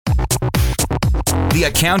The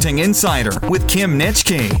Accounting Insider with Kim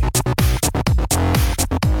Nitschke.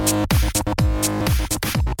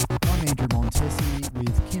 I'm Andrew Montesi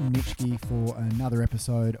with Kim Nitschke for another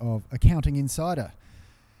episode of Accounting Insider.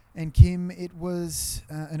 And Kim, it was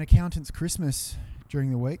an accountant's Christmas during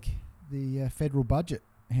the week. The federal budget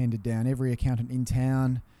handed down. Every accountant in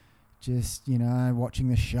town just, watching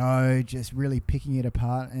the show, just really picking it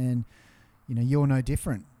apart. And, you're no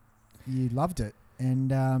different. You loved it. And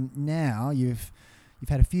now you've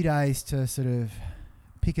had a few days to sort of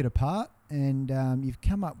pick it apart, and you've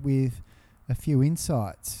come up with a few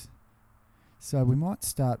insights. So we might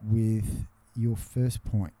start with your first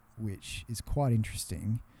point, which is quite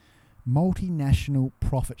interesting. Multinational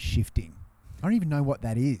profit shifting. I don't even know what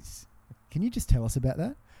that is. Can you just tell us about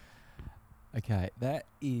that? Okay, that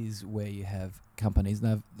is where you have companies.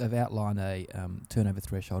 They've outlined a turnover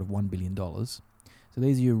threshold of $1 billion. So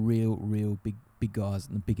these are your real big guys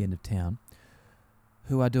in the big end of town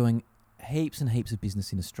who are doing heaps and heaps of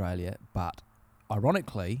business in Australia, but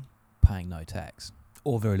ironically paying no tax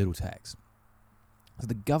or very little tax. So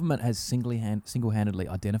the government has single-handedly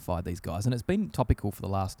identified these guys, and it's been topical for the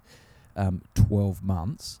last 12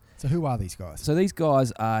 months. So who are these guys? So these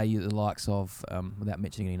guys are the likes of, without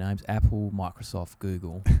mentioning any names, Apple, Microsoft,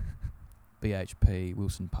 Google, BHP,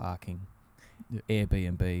 Wilson Parking, Yep.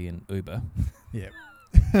 Airbnb, and Uber. Yeah.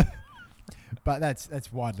 But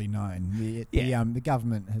that's widely known. The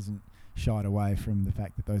government hasn't shied away from the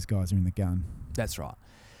fact that those guys are in the gun. That's right.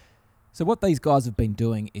 So what these guys have been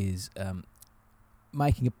doing is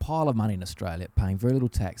making a pile of money in Australia, paying very little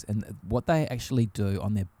tax, and what they actually do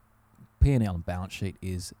on their P&L and balance sheet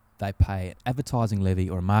is they pay an advertising levy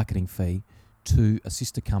or a marketing fee to a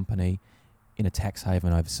sister company in a tax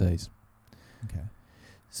haven overseas. Okay.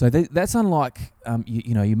 So that's unlike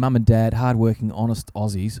your mum and dad, hard-working, honest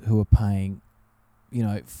Aussies who are paying,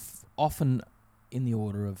 often in the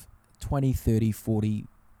order of 20, 30, 40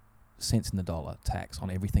 cents in the dollar tax on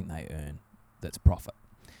everything they earn that's profit.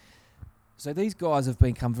 So these guys have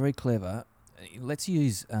become very clever. Let's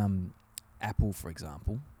use Apple, for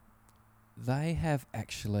example. They have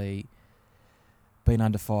actually been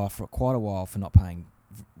under fire for quite a while for not paying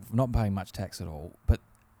much tax at all. But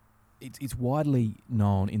it's widely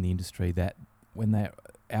known in the industry that when they're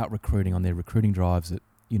out recruiting on their recruiting drives at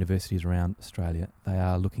universities around Australia, they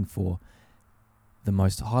are looking for the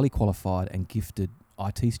most highly qualified and gifted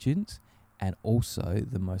IT students, and also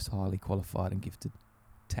the most highly qualified and gifted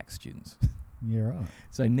tax students. Yeah, right.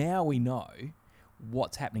 So now we know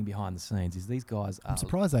what's happening behind the scenes is these guys are... I'm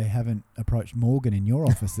surprised they haven't approached Morgan in your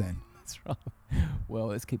office then. That's right. Well,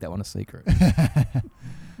 let's keep that one a secret.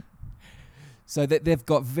 So they've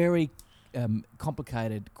got very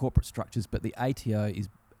complicated corporate structures, but the ATO is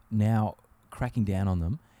now cracking down on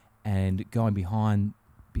them and going behind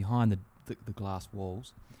the glass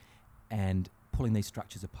walls and pulling these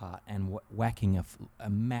structures apart and whacking a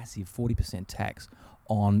massive 40% tax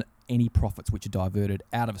on any profits which are diverted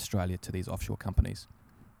out of Australia to these offshore companies.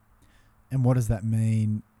 And what does that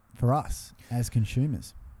mean for us as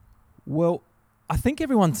consumers? Well, I think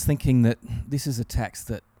everyone's thinking that this is a tax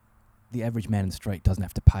that the average man in the street doesn't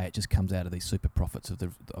have to pay. It just comes out of these super profits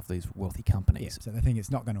of these wealthy companies. Yeah, so they think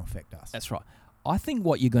it's not going to affect us. That's right. I think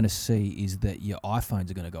what you're going to see is that your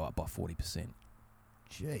iPhones are going to go up by 40%.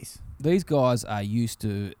 Jeez. These guys are used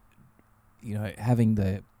to, having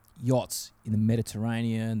the yachts in the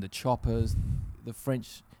Mediterranean, the choppers, the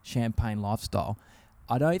French champagne lifestyle.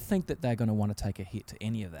 I don't think that they're going to want to take a hit to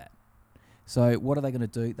any of that. So what are they going to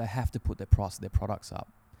do? They have to put their price of their products up.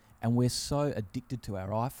 And we're so addicted to our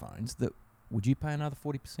iPhones that would you pay another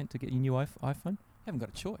 40% to get your new iPhone? You haven't got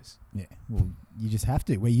a choice. Yeah, well, you just have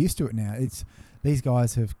to. We're used to it now. These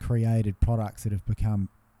guys have created products that have become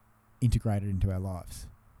integrated into our lives.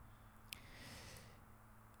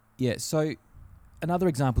 Yeah, so another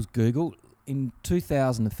example is Google. In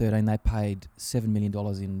 2013, they paid $7 million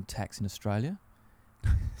in tax in Australia.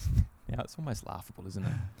 Now, it's almost laughable, isn't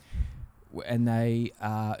it? And they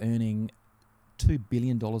are earning $2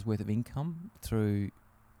 billion worth of income through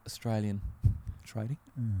Australian trading.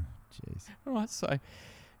 Jeez. All right, so,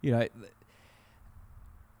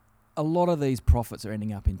 a lot of these profits are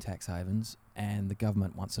ending up in tax havens, and the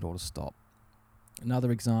government wants it all to stop.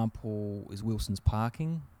 Another example is Wilson's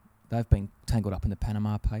Parking. They've been tangled up in the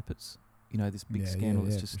Panama Papers. This big scandal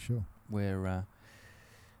that's just for sure. Where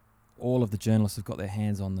all of the journalists have got their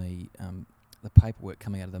hands on the paperwork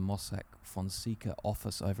coming out of the Mossack Fonseca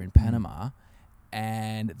office over in Panama,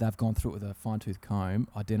 and they've gone through it with a fine-tooth comb,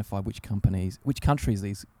 identified which countries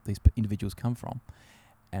these individuals come from,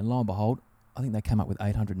 and lo and behold, I think they came up with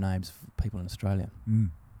 800 names for people in Australia.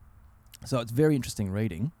 So it's very interesting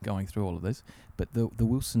reading, going through all of this. But the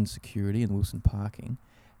Wilson Security and Wilson Parking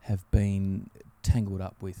have been tangled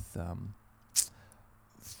up with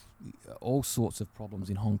all sorts of problems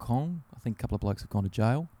in Hong Kong. I think a couple of blokes have gone to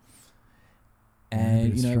jail.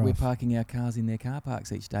 And, we're parking our cars in their car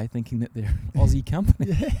parks each day thinking that they're an Aussie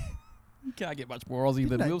company. Yeah. You can't get much more Aussie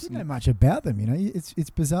than Wilson. Didn't know much about them, It's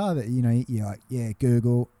bizarre that, you're like,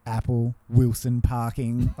 Google, Apple, Wilson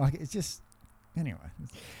Parking. Like, it's just... Anyway.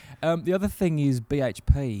 The other thing is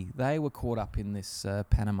BHP. They were caught up in this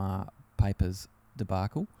Panama Papers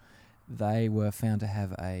debacle. They were found to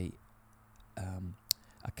have a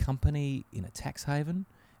company in a tax haven,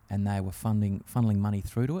 and they were funneling money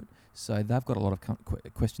through to it. So they've got a lot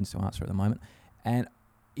of questions to answer at the moment. And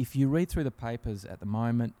if you read through the papers at the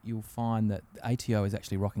moment, you'll find that the ATO is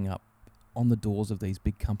actually rocking up on the doors of these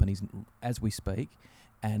big companies as we speak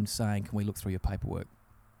and saying, can we look through your paperwork?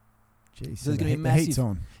 Jeez, so there's going to be a massive... heat's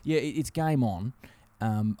on. Yeah, it's game on.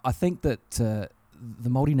 I think that the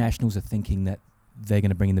multinationals are thinking that they're going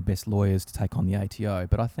to bring in the best lawyers to take on the ATO,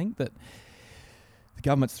 but I think that the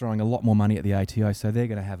government's throwing a lot more money at the ATO, so they're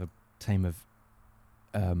going to have a team of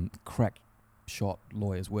crack shot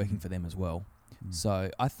lawyers working for them as well. So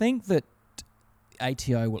I think that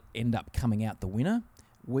ATO will end up coming out the winner.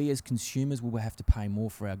 We as consumers will have to pay more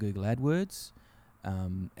for our Google AdWords,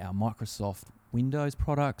 our Microsoft Windows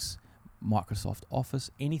products, Microsoft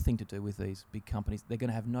Office, anything to do with these big companies. They're going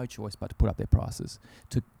to have no choice but to put up their prices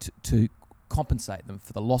to compensate them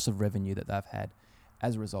for the loss of revenue that they've had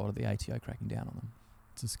as a result of the ATO cracking down on them.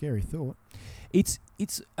 It's a scary thought. It's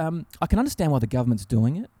I can understand why the government's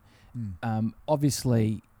doing it.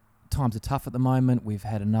 Obviously, times are tough at the moment. We've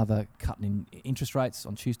had another cut in interest rates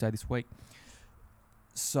on Tuesday this week.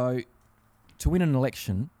 So to win an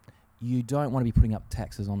election, you don't want to be putting up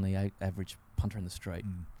taxes on the average punter in the street.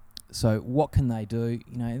 So what can they do?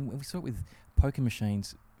 We saw it with poker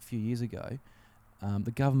machines a few years ago.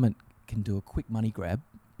 The government can do a quick money grab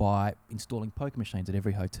by installing poker machines at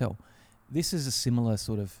every hotel. This is a similar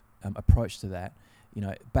sort of approach to that.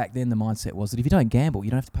 Back then the mindset was that if you don't gamble, you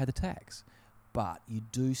don't have to pay the tax. But you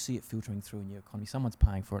do see it filtering through in your economy. Someone's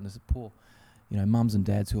paying for it, and there's a poor, mums and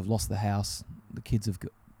dads who have lost the house. The kids have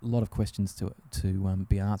got a lot of questions to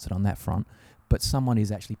be answered on that front. But someone is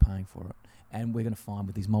actually paying for it. And we're going to find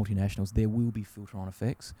with these multinationals, there will be filter-on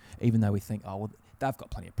effects, even though we think, they've got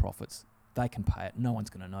plenty of profits. They can pay it. No one's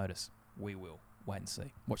going to notice. We will. Wait and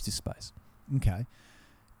see. Watch this space. Okay.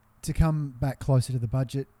 To come back closer to the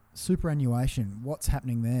budget, superannuation, what's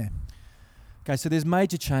happening there? Okay, so there's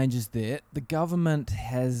major changes there. The government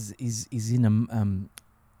is in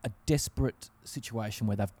a desperate situation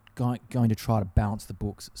where they've going to try to balance the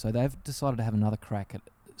books. So they've decided to have another crack at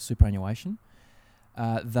superannuation.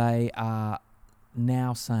 They are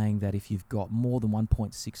now saying that if you've got more than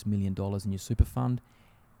 $1.6 million in your super fund,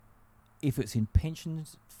 if it's in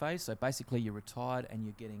pensions phase, so basically you're retired and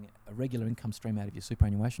you're getting a regular income stream out of your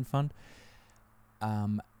superannuation fund,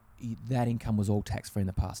 that income was all tax-free in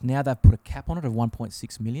the past. Now they've put a cap on it of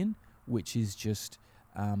 1.6 million, which is just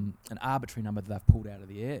an arbitrary number that they've pulled out of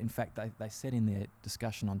the air. In fact, they said in their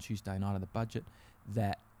discussion on Tuesday night of the budget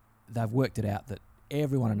that they've worked it out that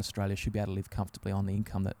everyone in Australia should be able to live comfortably on the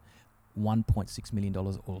income that $1.6 million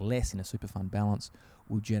or less in a super fund balance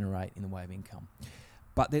will generate in the way of income.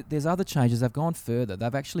 But there's other changes. They've gone further.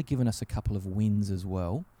 They've actually given us a couple of wins as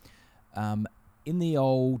well. In the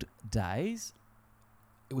old days,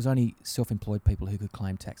 it was only self-employed people who could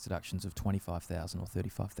claim tax deductions of $25,000 or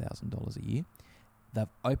 $35,000 a year. They've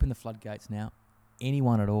opened the floodgates now.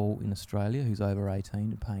 Anyone at all in Australia who's over 18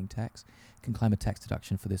 and paying tax can claim a tax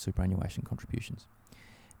deduction for their superannuation contributions.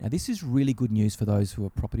 Now, this is really good news for those who are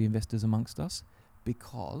property investors amongst us,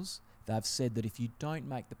 because they've said that if you don't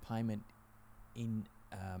make the payment in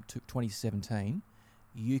 2017,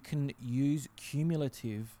 you can use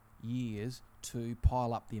cumulative years to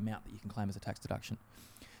pile up the amount that you can claim as a tax deduction.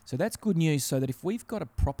 So that's good news, so that if we've got a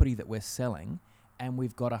property that we're selling and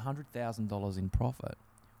we've got $100,000 in profit,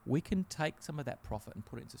 we can take some of that profit and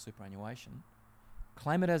put it into superannuation,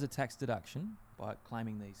 claim it as a tax deduction by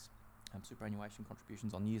claiming these superannuation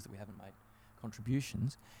contributions on years that we haven't made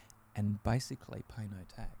contributions, and basically pay no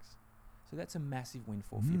tax. So that's a massive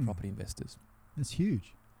windfall for your property investors. That's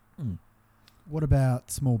huge. What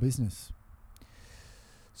about small business?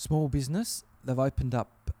 Small business, they've opened up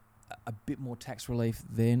a bit more tax relief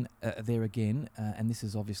there again, and this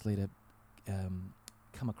is obviously to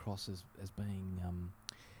come across as being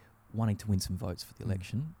wanting to win some votes for the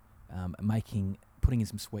election, putting in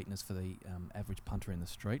some sweeteners for the average punter in the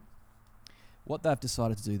street. What they've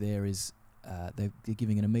decided to do there is they're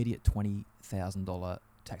giving an immediate $20,000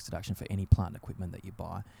 tax deduction for any plant and equipment that you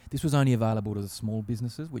buy. This was only available to the small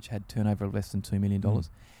businesses which had turnover of less than $2 million.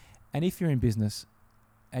 And if you're in business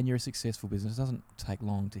and you're a successful business, it doesn't take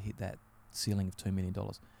long to hit that ceiling of $2 million.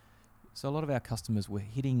 So a lot of our customers were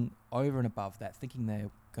hitting over and above that, thinking they're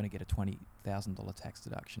going to get a $20,000 tax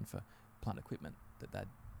deduction for plant equipment that they'd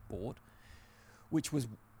bought, which was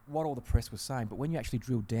what all the press was saying. But when you actually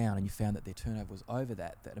drilled down and you found that their turnover was over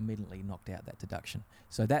that immediately knocked out that deduction.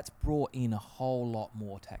 So that's brought in a whole lot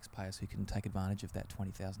more taxpayers who can take advantage of that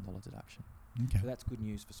 $20,000 deduction. Okay. So that's good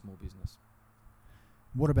news for small business.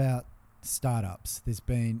 What about startups? There's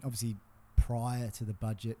been, obviously, prior to the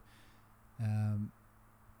budget,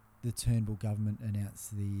 the Turnbull government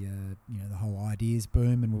announced the whole ideas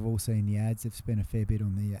boom, and we've all seen the ads. They've spent a fair bit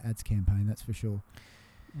on the ads campaign, that's for sure.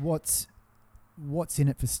 What's in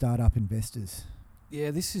it for startup investors?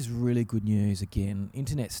 Yeah, this is really good news. Again,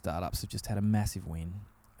 internet startups have just had a massive win.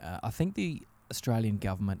 I think the Australian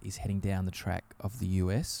government is heading down the track of the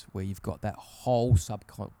US, where you've got that whole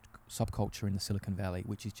subculture in the Silicon Valley,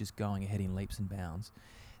 which is just going ahead in leaps and bounds.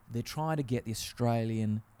 They're trying to get the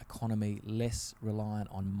Australian economy less reliant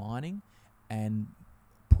on mining and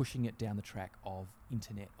pushing it down the track of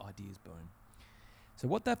internet ideas boom. So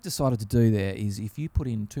what they've decided to do there is if you put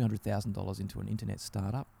in $200,000 into an internet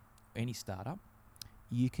startup, any startup,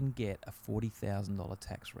 you can get a $40,000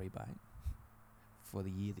 tax rebate for the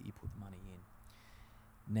year that you put the money in.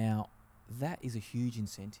 Now, that is a huge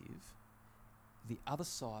incentive. The other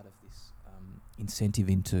side of this incentive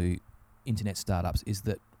into internet startups is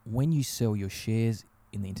that when you sell your shares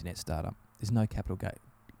in the internet startup, there's no capital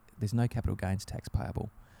gains tax payable.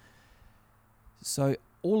 So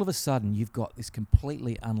all of a sudden, you've got this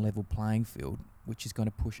completely unlevel playing field, which is going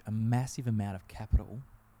to push a massive amount of capital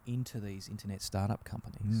into these internet startup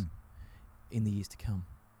companies in the years to come.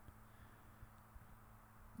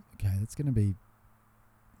 Okay, that's going to be...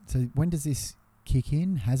 So when does this kick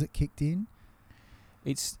in? Has it kicked in?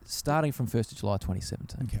 It's starting from 1st of July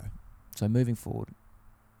 2017. Okay. So moving forward.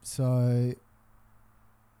 So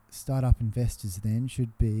startup investors then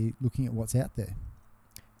should be looking at what's out there.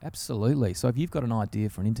 Absolutely. So if you've got an idea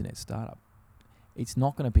for an internet startup, it's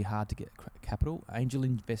not going to be hard to get capital. Angel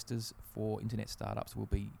investors for internet startups will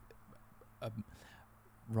be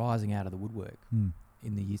rising out of the woodwork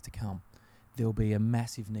in the years to come. There'll be a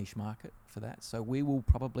massive niche market for that. So we will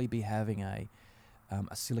probably be having a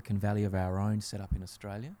Silicon Valley of our own set up in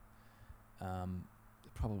Australia.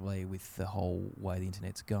 Probably with the whole way the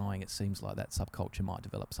internet's going, it seems like that subculture might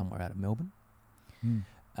develop somewhere out of Melbourne.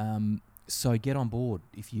 So get on board.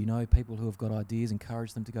 If you know people who have got ideas,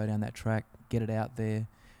 encourage them to go down that track, get it out there.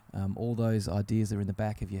 All those ideas that are in the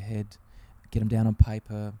back of your head, get them down on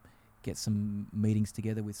paper, get some meetings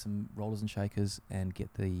together with some rollers and shakers and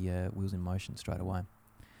get the wheels in motion straight away.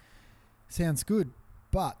 Sounds good.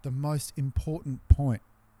 But the most important point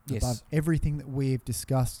above everything that we've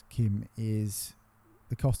discussed, Kim, is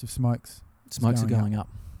the cost of smokes. Smokes are going up.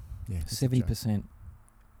 Yeah, 70%.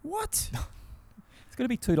 What? It's going to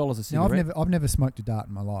be $2 a cigarette. Now, I've never smoked a dart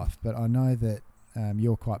in my life, but I know that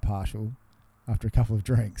you're quite partial after a couple of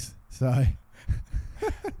drinks. So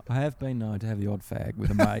I have been known to have the odd fag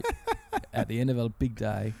with a mate at the end of a big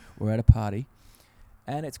day. We're at a party,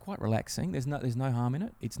 and it's quite relaxing. There's no harm in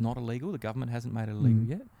it. It's not illegal. The government hasn't made it illegal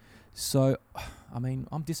yet. So, I mean,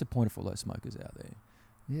 I'm disappointed for all those smokers out there.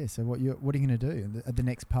 Yeah, so what are you going to do at the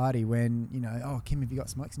next party when, oh, Kim, have you got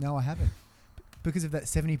smokes? No, I haven't. Because of that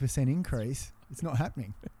 70% increase, it's not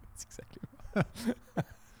happening. That's exactly right.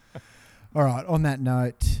 All right, on that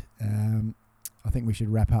note, I think we should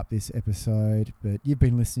wrap up this episode, but you've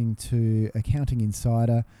been listening to Accounting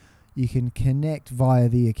Insider. You can connect via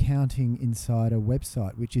the Accounting Insider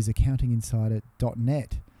website, which is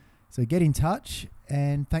accountinginsider.net. So get in touch,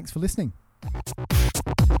 and thanks for listening.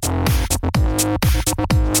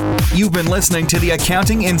 You've been listening to the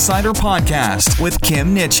Accounting Insider Podcast with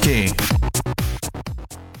Kim Nitschke.